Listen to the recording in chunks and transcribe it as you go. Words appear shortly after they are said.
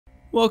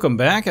Welcome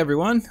back,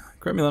 everyone.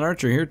 Cremulon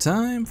Archer here.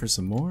 Time for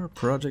some more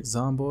Project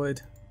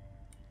Zomboid.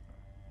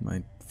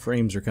 My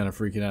frames are kind of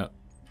freaking out.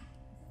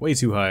 Way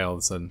too high all of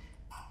a sudden.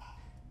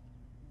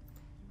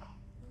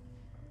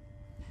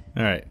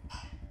 Alright.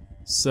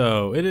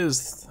 So, it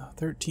is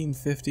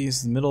 13:50.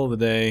 It's the middle of the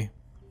day.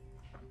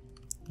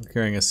 We're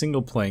carrying a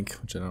single plank,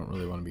 which I don't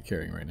really want to be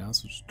carrying right now,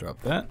 so just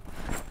drop that.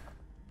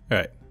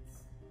 Alright.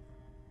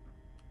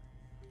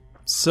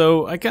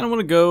 So, I kind of want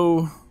to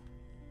go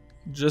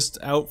just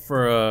out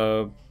for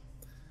a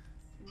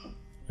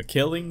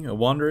killing, a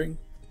wandering.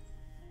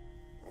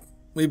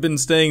 We've been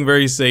staying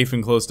very safe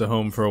and close to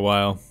home for a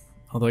while.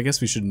 Although I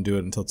guess we shouldn't do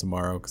it until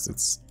tomorrow because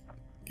it's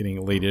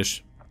getting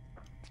late-ish.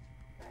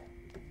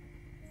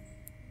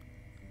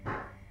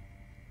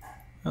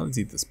 Well, let's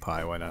eat this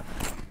pie, why not?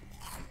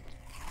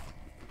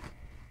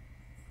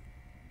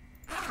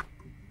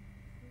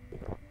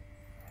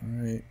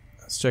 Alright,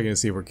 let's check in to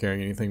see if we're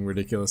carrying anything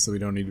ridiculous that we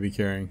don't need to be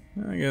carrying.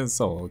 I guess it's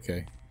all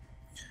okay.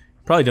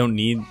 Probably don't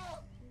need...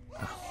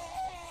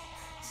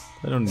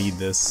 I don't need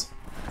this.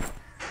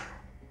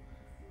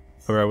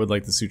 Or I would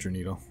like the suture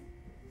needle.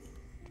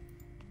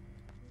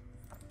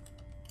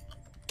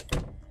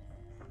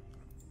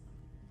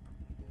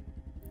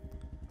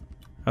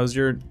 How's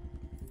your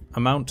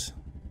amount?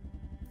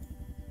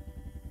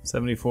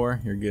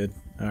 74? You're good.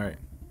 Alright.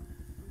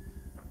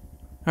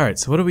 Alright,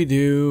 so what do we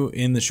do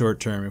in the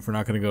short term if we're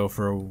not going to go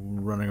for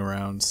running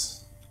around?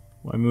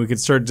 Well, I mean, we could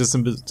start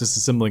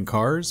disassembling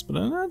cars, but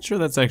I'm not sure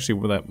that's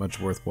actually that much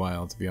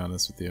worthwhile, to be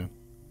honest with you.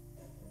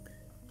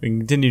 We can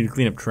continue to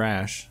clean up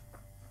trash.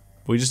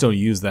 But we just don't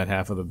use that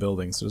half of the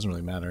building, so it doesn't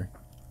really matter. A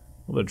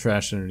little bit of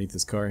trash underneath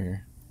this car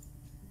here.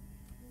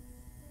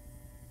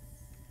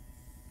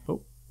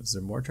 Oh, is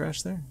there more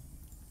trash there?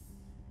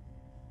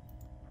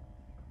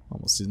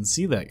 Almost didn't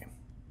see that.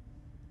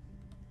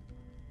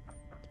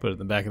 Put it in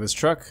the back of this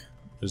truck.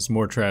 There's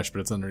more trash, but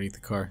it's underneath the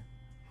car.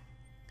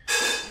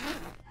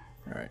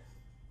 Alright.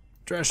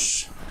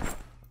 Trash.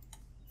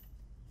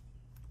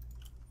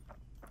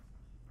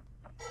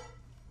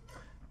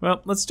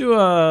 Well, let's do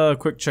a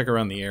quick check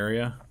around the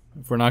area.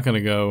 If we're not going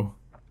to go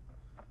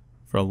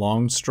for a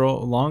long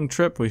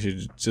trip, we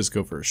should just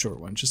go for a short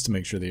one, just to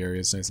make sure the area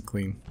is nice and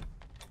clean.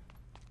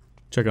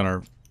 Check on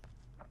our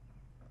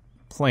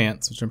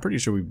plants, which I'm pretty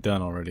sure we've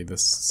done already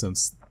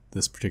since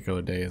this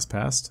particular day has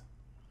passed.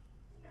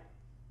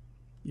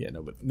 Yeah,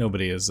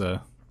 nobody is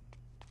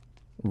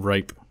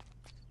ripe.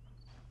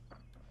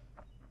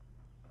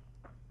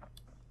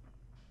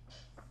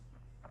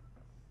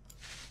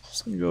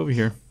 Just gonna go over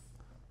here.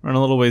 Run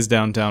a little ways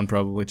downtown,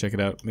 probably. Check it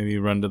out. Maybe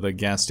run to the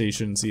gas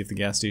station, see if the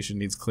gas station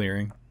needs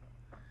clearing.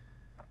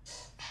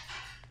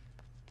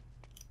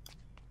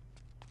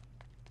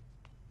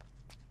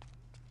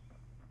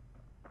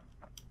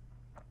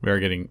 We are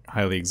getting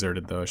highly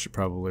exerted, though. I should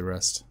probably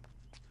rest.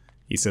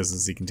 He says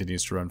as he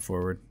continues to run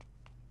forward.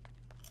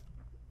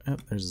 Oh,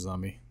 there's a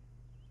zombie.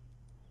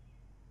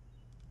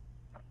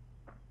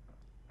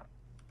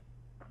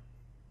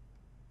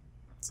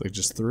 It's like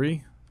just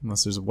 3,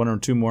 unless there's 1 or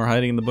 2 more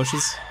hiding in the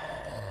bushes.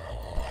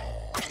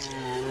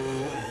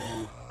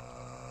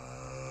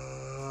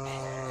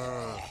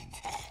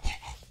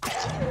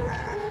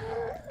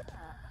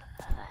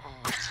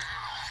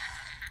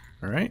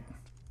 Alright.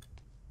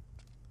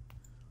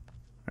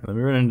 Let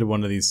me run into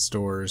one of these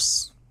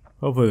stores.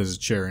 Hopefully there's a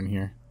chair in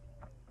here.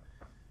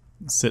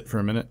 Sit for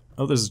a minute.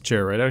 Oh, there's a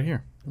chair right out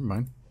here. Never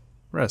mind.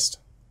 Rest.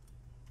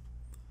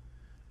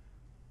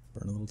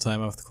 Burn a little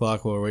time off the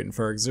clock while we're waiting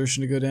for our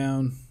exertion to go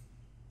down.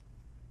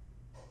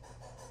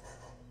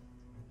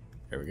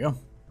 There we go.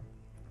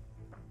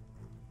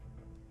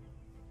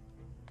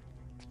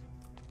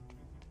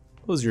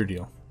 What was your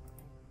deal?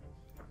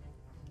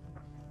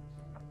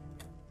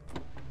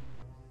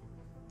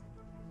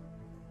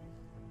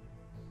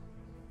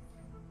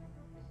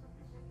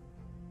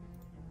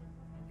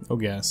 Oh,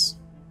 gas.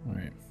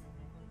 Alright.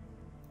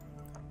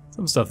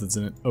 Some stuff that's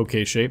in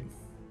okay shape.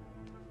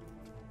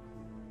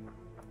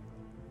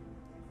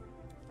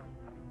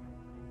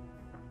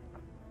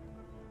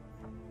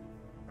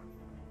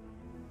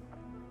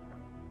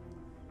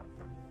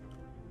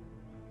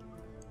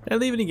 Did I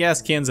leave any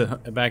gas cans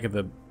at back at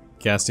the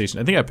gas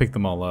station? I think I picked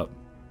them all up.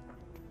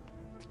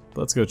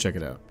 But let's go check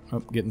it out. Oh,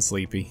 getting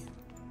sleepy.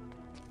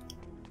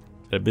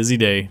 Had a busy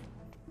day.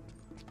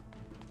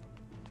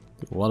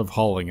 Did a lot of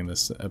hauling in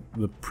this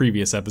the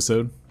previous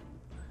episode.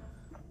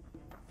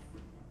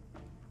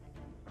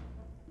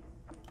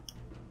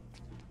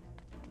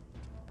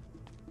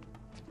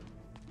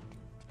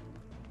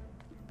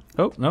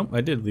 Oh, no, I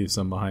did leave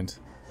some behind.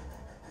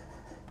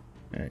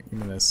 Alright, give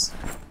me this.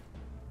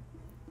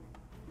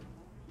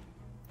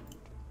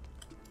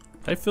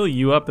 Did I fill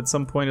you up at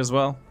some point as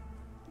well?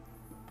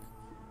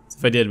 So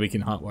if I did, we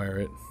can hotwire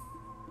it.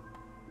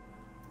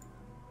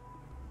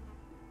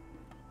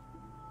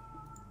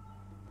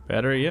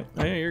 Battery, yep.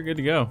 Oh yeah, you're good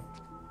to go.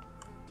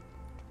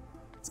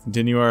 Let's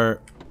continue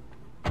our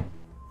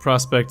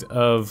prospect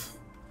of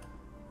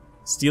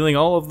stealing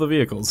all of the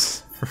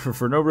vehicles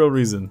for no real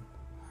reason.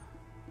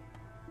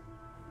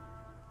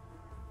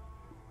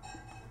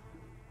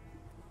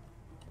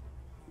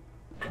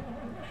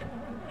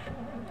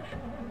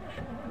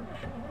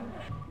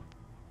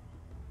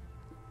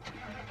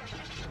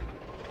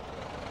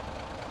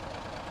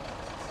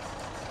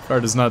 Car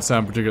does not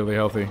sound particularly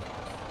healthy.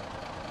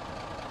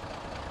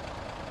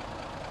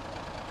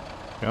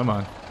 Come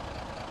on.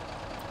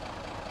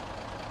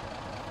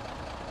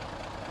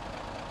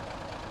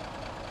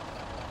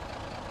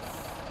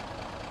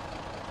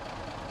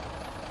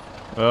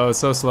 Oh, it's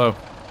so slow.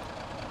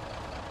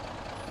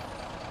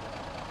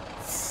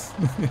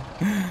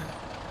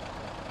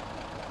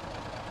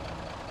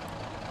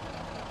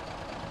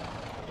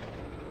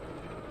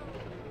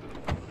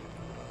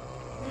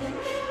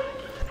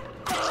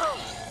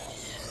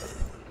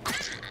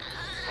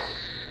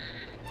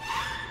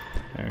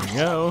 There we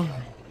go.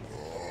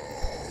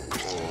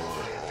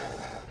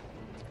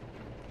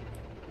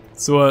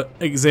 So, what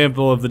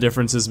example of the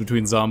differences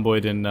between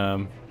Zomboid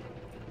and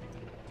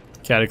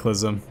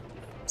Cataclysm?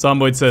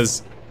 Zomboid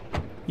says,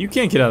 "You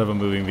can't get out of a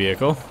moving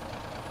vehicle."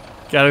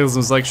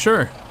 Cataclysm's like,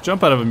 "Sure,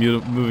 jump out of a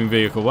moving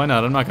vehicle. Why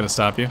not? I'm not going to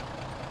stop you."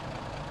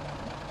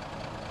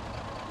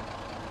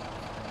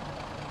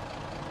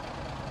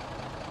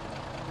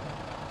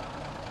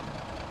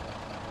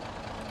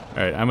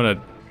 Alright,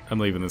 I'm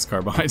leaving this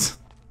car behind.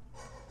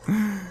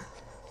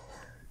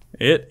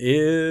 It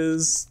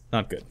is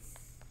not good.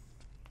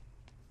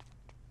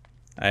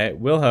 I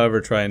will,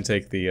 however, try and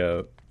take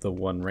the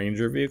one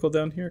Ranger vehicle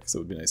down here, because it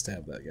would be nice to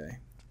have that guy.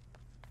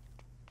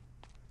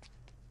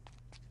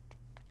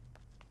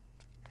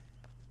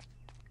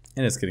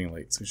 And it's getting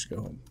late, so we should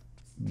go home.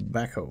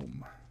 Back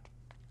home.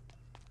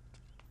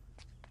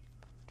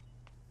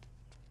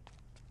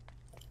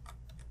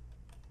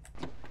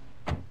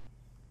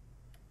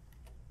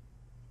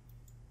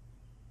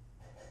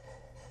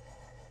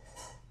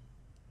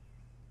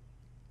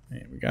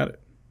 And we got it.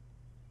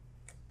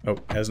 Oh,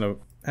 has no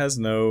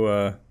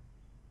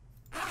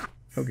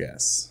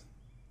gas.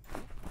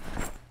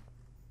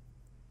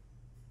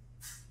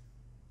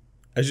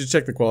 I should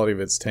check the quality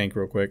of its tank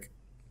real quick.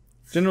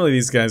 Generally,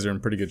 these guys are in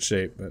pretty good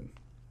shape, but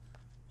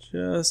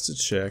just to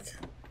check.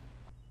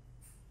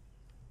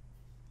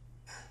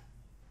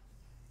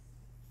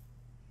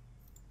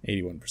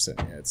 %.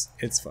 Yeah,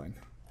 it's fine.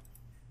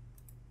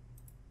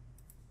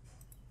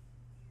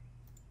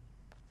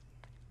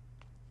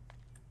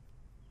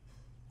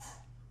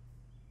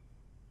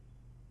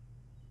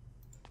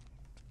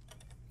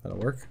 That'll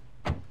work.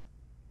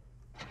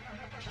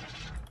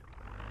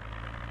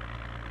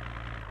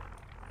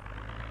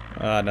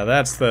 Now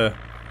that's the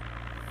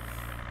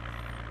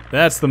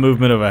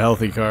movement of a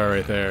healthy car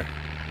right there.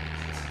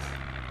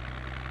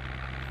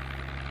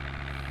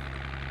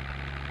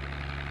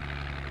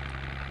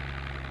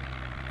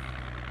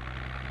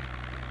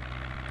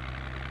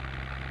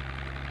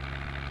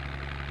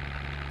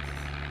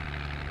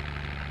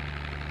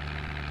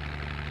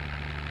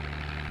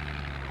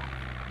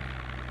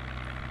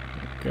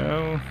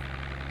 Go.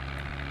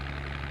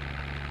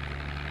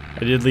 I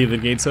did leave the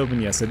gates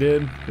open. Yes, I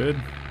did.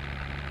 Good.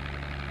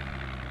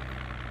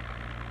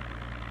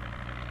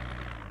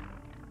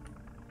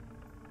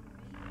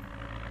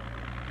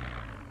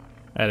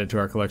 Added to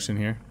our collection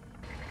here.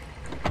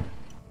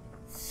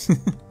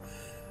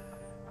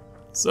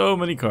 So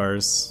many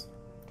cars.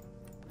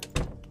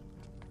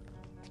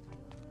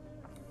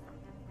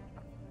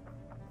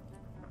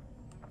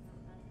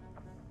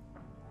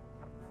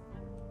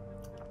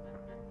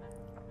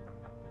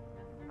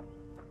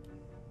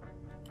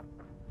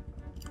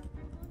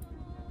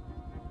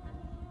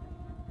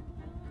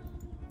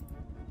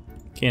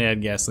 Can't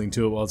add gasoline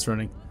to it while it's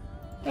running.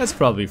 That's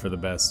probably for the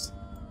best.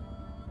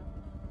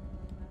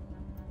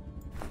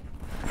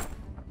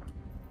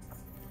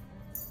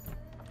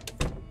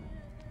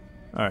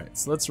 Alright,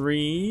 so let's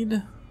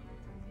read.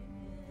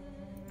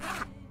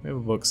 We have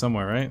a book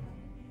somewhere, right?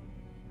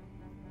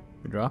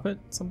 We drop it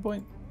at some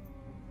point?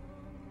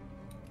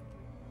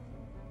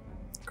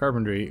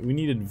 Carpentry. We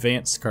need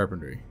advanced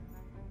carpentry.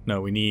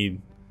 No, we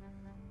need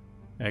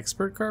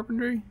expert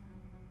carpentry?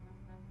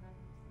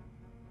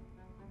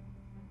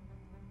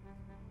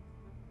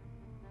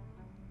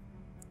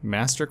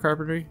 Master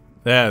carpentry?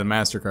 Yeah, the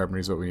master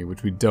carpentry is what we need,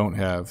 which we don't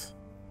have.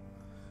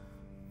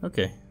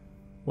 Okay.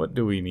 What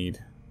do we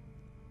need?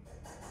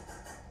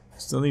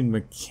 Still need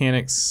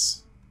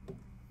mechanics.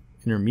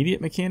 Intermediate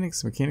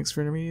mechanics? Mechanics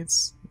for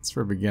intermediates? It's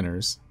for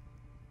beginners.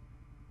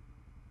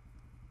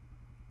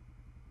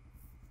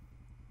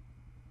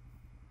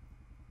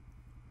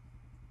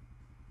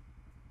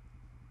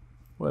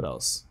 What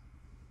else?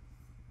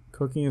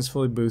 Cooking is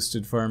fully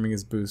boosted. Farming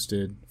is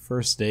boosted.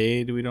 First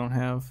aid we don't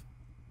have.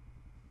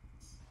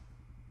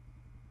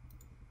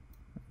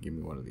 Give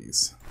me one of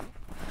these.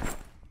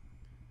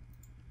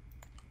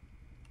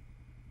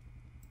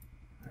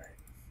 Alright.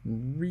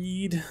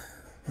 Read.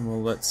 And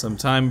we'll let some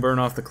time burn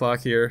off the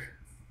clock here.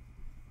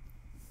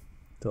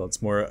 Till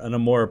it's a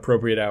more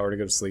appropriate hour to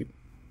go to sleep.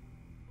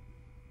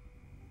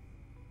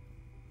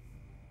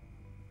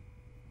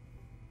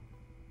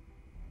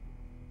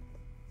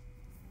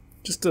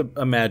 Just to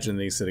imagine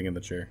these sitting in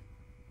the chair.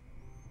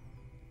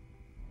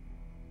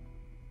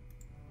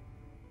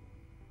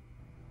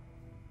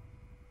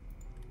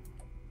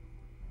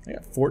 I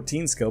got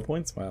 14 skill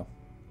points? Wow.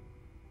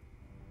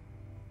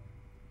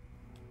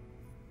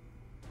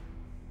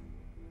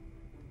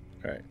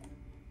 Alright.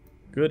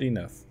 Good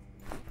enough.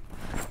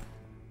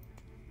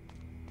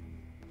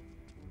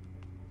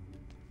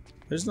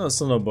 There's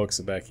still no books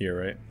back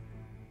here, right?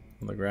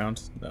 On the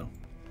ground? No.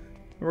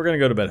 We're gonna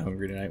go to bed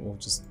hungry tonight. We'll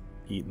just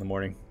eat in the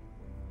morning.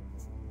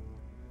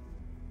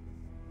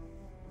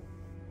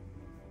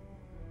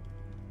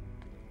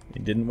 He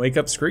didn't wake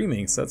up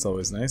screaming, so that's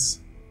always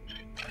nice.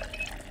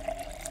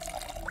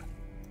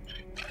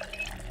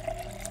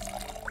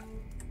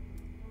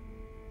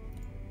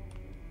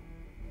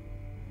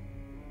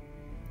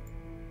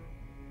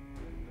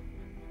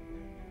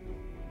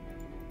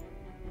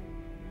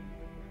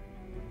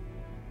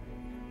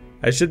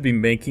 I should be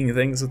making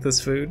things with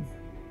this food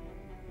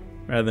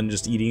rather than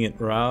just eating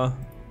it raw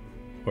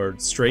or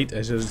straight,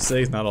 I should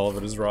say. Not all of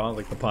it is raw,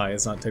 like the pie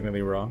is not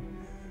technically raw.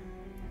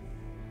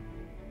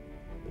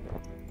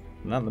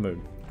 Not in the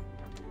mood.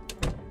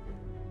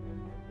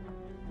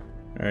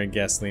 Alright,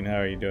 Gasoline, how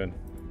are you doing?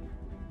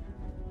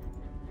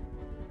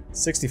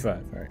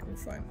 65. Alright, we're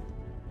fine.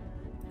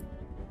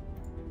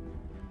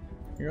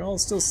 You're all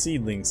still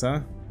seedlings,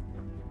 huh?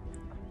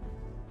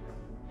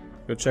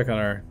 Go check on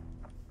our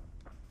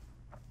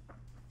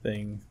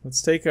thing.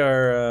 Let's take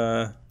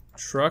our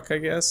truck, I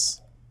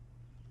guess.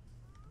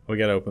 We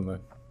gotta open the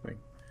thing.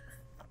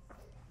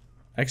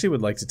 I actually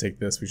would like to take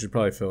this. We should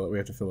probably fill it. We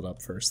have to fill it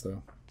up first,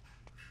 though.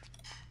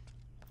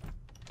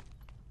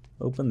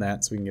 Open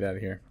that so we can get out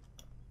of here.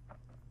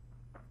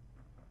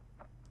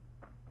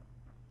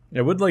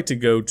 I would like to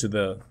go to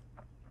the...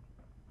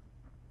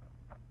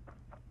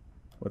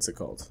 What's it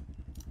called?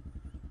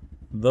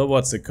 The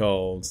what's it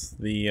called?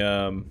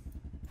 The,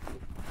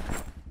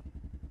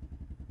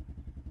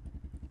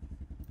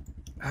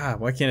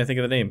 why can't I think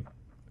of the name?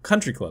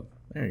 Country Club.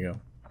 There you go.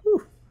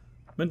 Whew.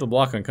 Mental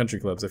block on country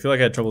clubs. I feel like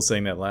I had trouble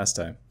saying that last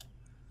time.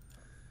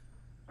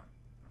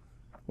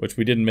 Which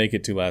we didn't make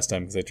it to last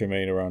time because I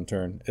made a wrong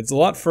turn. It's a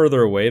lot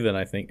further away than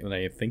I think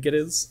it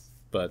is,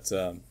 but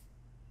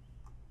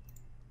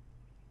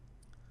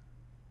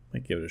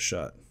might give it a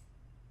shot.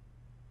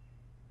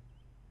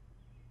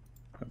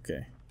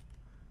 Okay.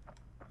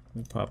 Let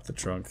me pop the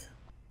trunk.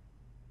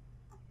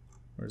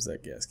 Where's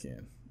that gas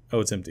can? Oh,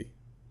 it's empty.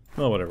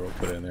 Well, whatever, we'll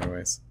put it in there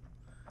anyways.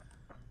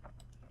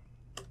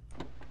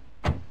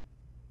 Oh.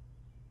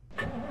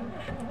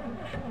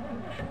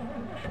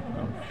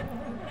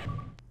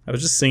 I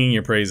was just singing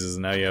your praises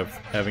and now you have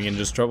having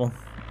engine trouble.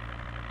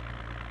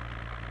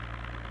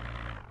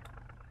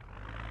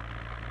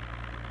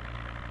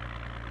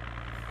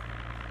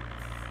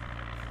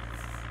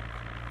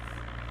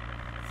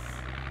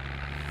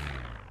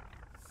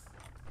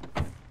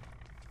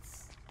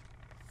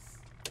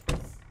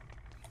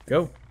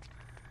 Go.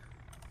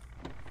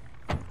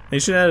 They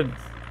should add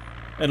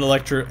an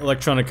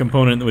electronic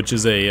component, which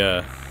is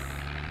a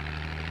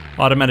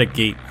automatic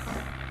gate.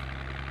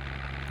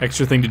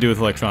 Extra thing to do with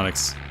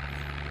electronics.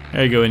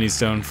 There you go, Indie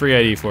Stone. Free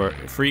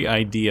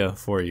idea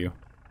for you.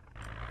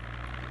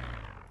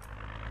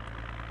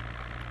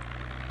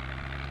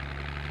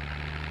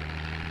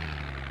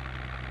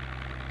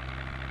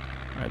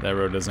 All right, that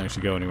road doesn't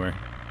actually go anywhere.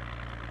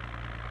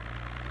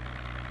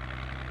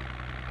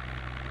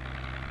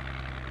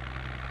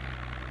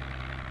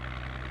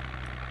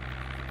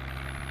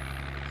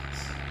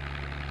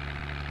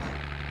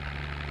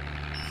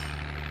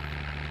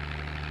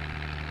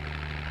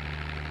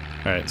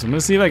 Alright, so I'm gonna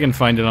see if I can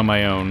find it on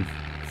my own.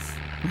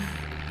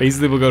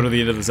 Basically, we'll go to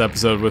the end of this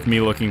episode with me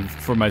looking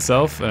for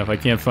myself, and if I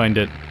can't find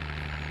it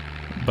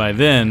by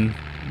then,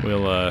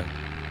 we'll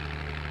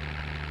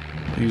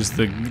use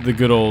the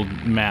good old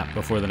map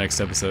before the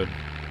next episode.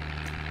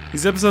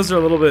 These episodes are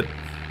a little bit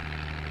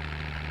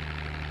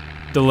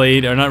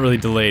delayed, or not really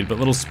delayed, but a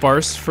little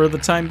sparse for the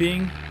time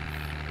being,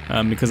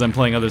 because I'm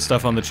playing other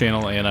stuff on the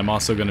channel, and I'm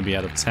also going to be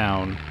out of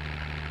town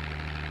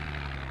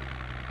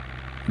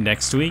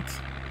next week.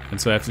 And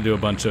so I have to do a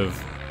bunch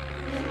of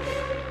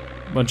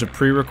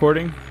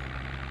pre-recording.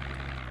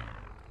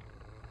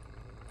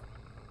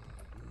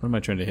 What am I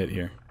trying to hit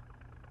here?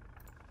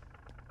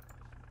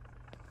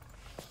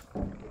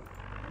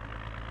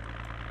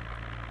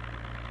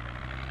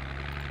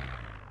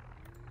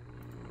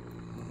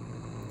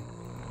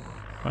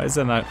 Why is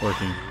that not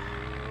working?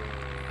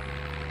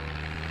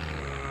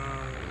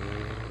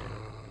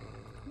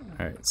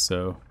 Alright,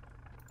 so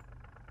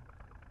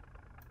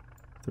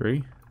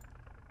 3.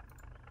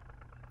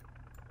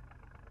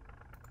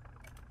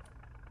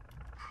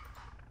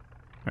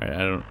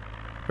 Alright,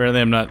 apparently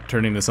I'm not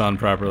turning this on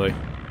properly.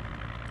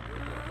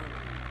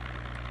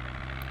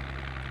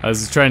 I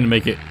was trying to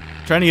get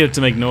it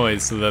to make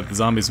noise so that the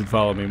zombies would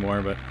follow me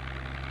more, but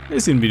they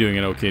seem to be doing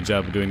an okay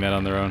job of doing that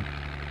on their own.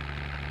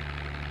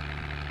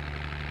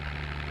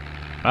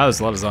 Wow,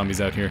 there's a lot of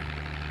zombies out here.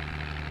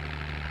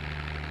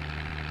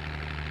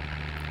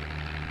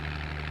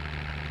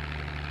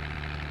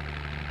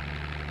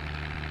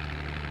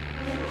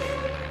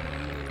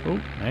 Oh,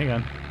 hang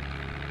on.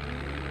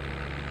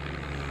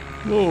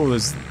 Whoa,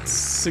 there's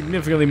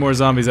significantly more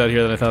zombies out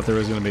here than I thought there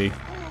was going to be.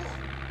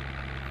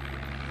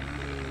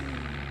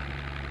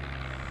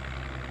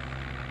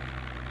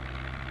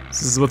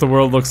 This is what the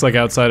world looks like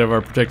outside of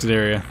our protected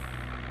area.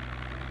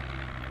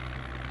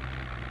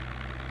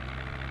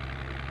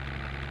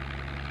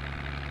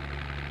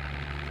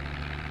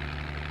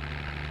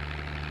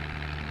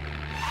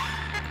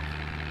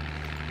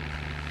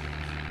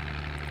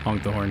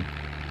 honk the horn.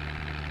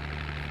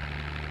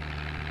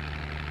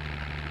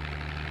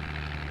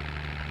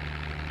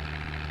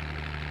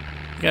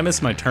 I think I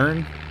missed my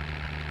turn.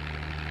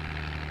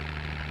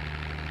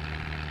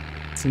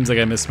 Seems like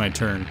I missed my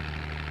turn.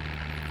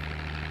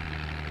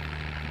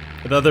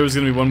 I thought there was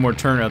going to be one more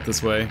turn out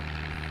this way.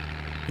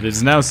 It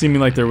is now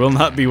seeming like there will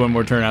not be one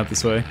more turn out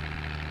this way.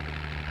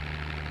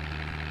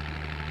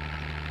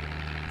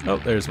 Oh,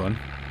 there's one.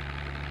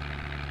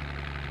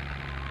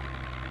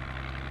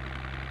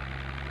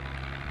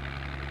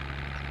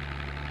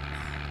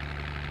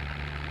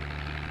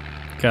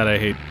 God, I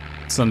hate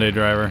Sunday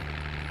Driver.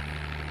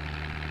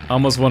 I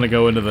almost want to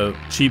go into the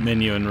cheat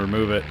menu and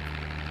remove it.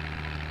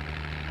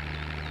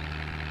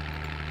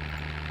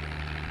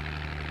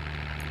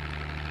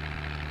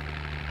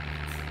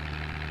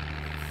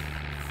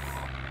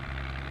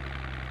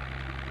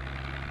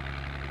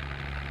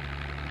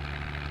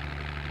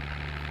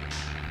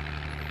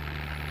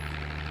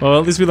 Well,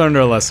 at least we learned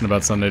our lesson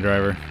about Sunday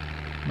Driver.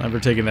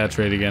 Never taking that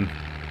trade again.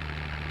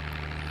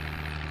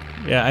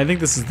 Yeah, I think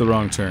this is the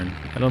wrong turn.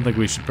 I don't think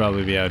we should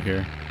probably be out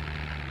here.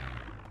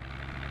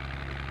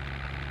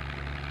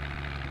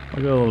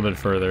 I'll go a little bit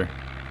further.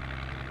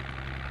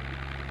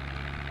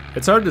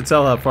 It's hard to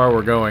tell how far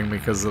we're going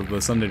because of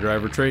the Sunday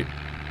Driver trait.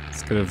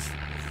 It's kind of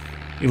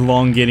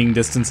elongating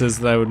distances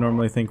that I would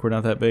normally think were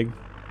not that big.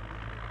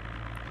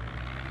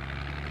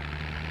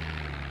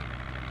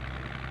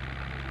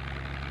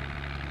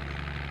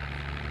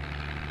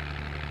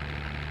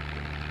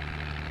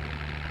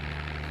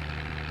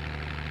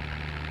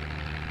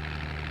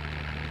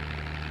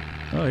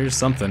 Oh, here's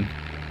something.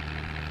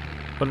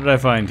 What did I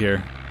find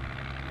here?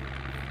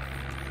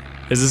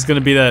 Is this gonna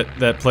be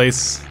that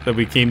place that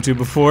we came to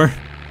before?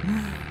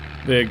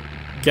 The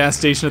gas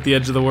station at the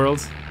edge of the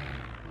world?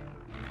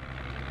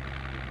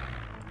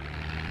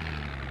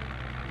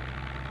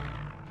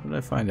 What did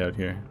I find out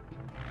here?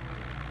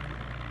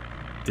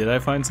 Did I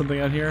find something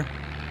out here?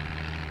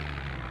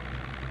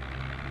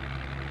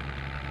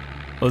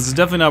 Well, this is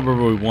definitely not where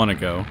we want to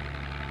go.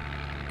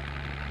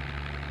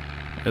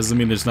 Doesn't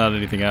mean there's not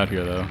anything out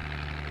here, though.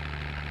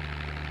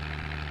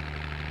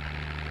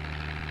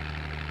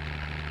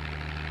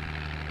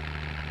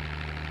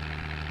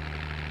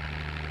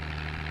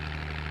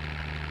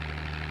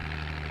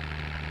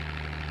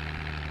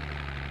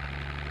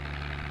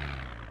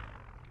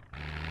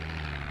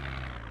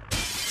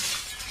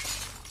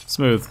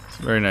 Smooth.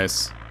 Very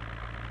nice.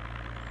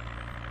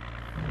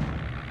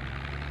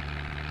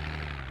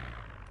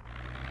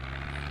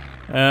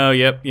 Oh,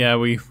 yep. Yeah,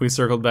 we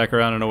circled back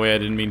around in a way I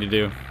didn't mean to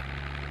do.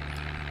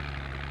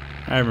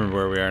 I remember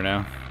where we are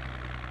now.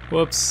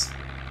 Whoops.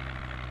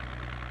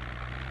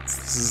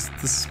 This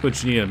is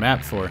what you need a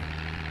map for.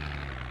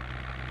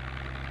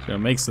 You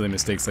don't make silly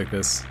mistakes like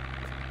this.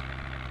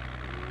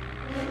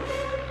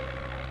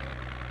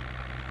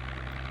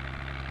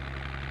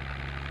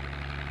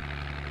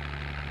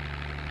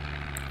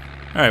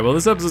 Alright, well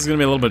this episode's gonna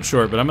be a little bit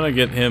short, but I'm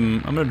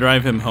gonna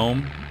drive him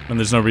home, and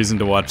there's no reason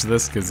to watch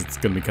this, because it's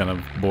gonna be kind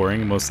of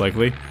boring, most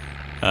likely.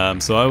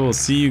 So I will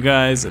see you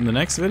guys in the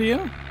next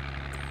video.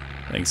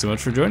 Thanks so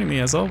much for joining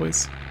me, as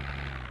always.